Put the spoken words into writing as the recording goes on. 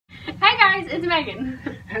Hey guys, it's Megan.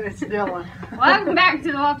 And it's Dylan. Welcome back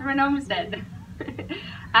to the Wolterman Homestead.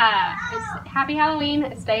 Happy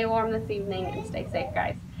Halloween. Stay warm this evening and stay safe,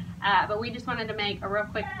 guys. But we just wanted to make a real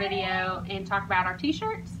quick video and talk about our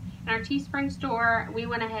t-shirts. In our Teespring store, we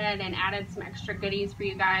went ahead and added some extra goodies for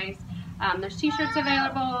you guys. There's t-shirts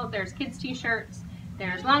available, there's kids t-shirts,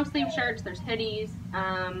 there's long sleeve shirts, there's hoodies,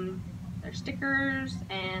 there's stickers,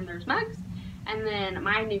 and there's mugs. And then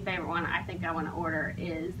my new favorite one I think I want to order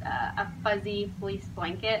is a fuzzy fleece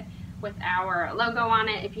blanket with our logo on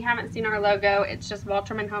it. If you haven't seen our logo, it's just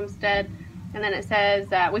Wolterman Homestead, and then it says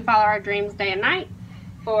we follow our dreams day and night.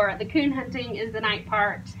 For the coon hunting is the night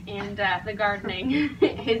part, and the gardening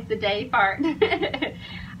is the day part.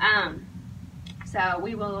 So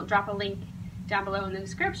we will drop a link down below in the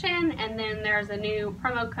description, and then there's a new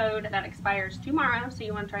promo code that expires tomorrow, so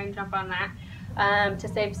you want to try and jump on that to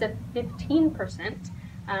save 15%.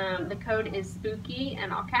 The code is spooky in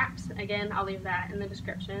all caps. Again, I'll leave that in the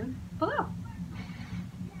description below.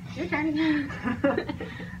 Your turn.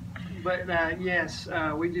 But yes,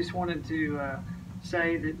 we just wanted to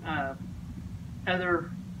say that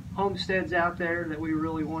other homesteads out there that we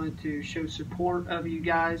really wanted to show support of you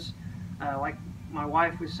guys. Like my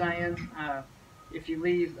wife was saying, if you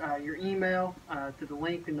leave your email to the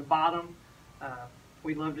link in the bottom,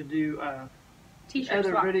 we'd love to do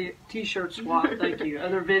t-shirt swap. Thank you.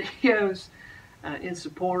 Other videos in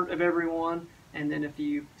support of everyone. And then if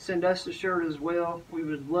you send us the shirt as well, we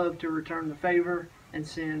would love to return the favor and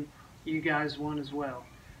send you guys one as well.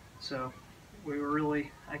 So we were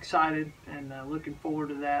really excited and looking forward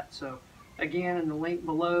to that. So again, in the link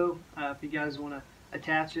below, if you guys want to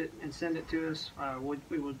attach it and send it to us,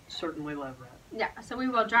 we would certainly love that. Yeah, so we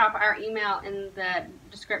will drop our email in the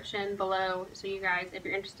description below, so you guys, if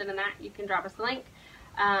you're interested in that, you can drop us a link.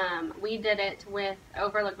 We did it with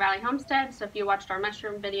Overlook Valley Homestead, so if you watched our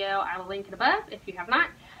mushroom video, I will link it above if you have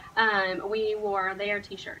not. We wore their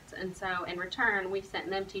t-shirts, and so in return, we sent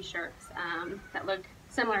them t-shirts that look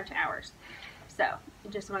similar to ours. So,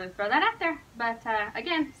 just wanted to throw that out there. But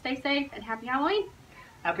again, stay safe and happy Halloween.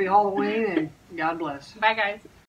 Happy Halloween and God bless. Bye, guys.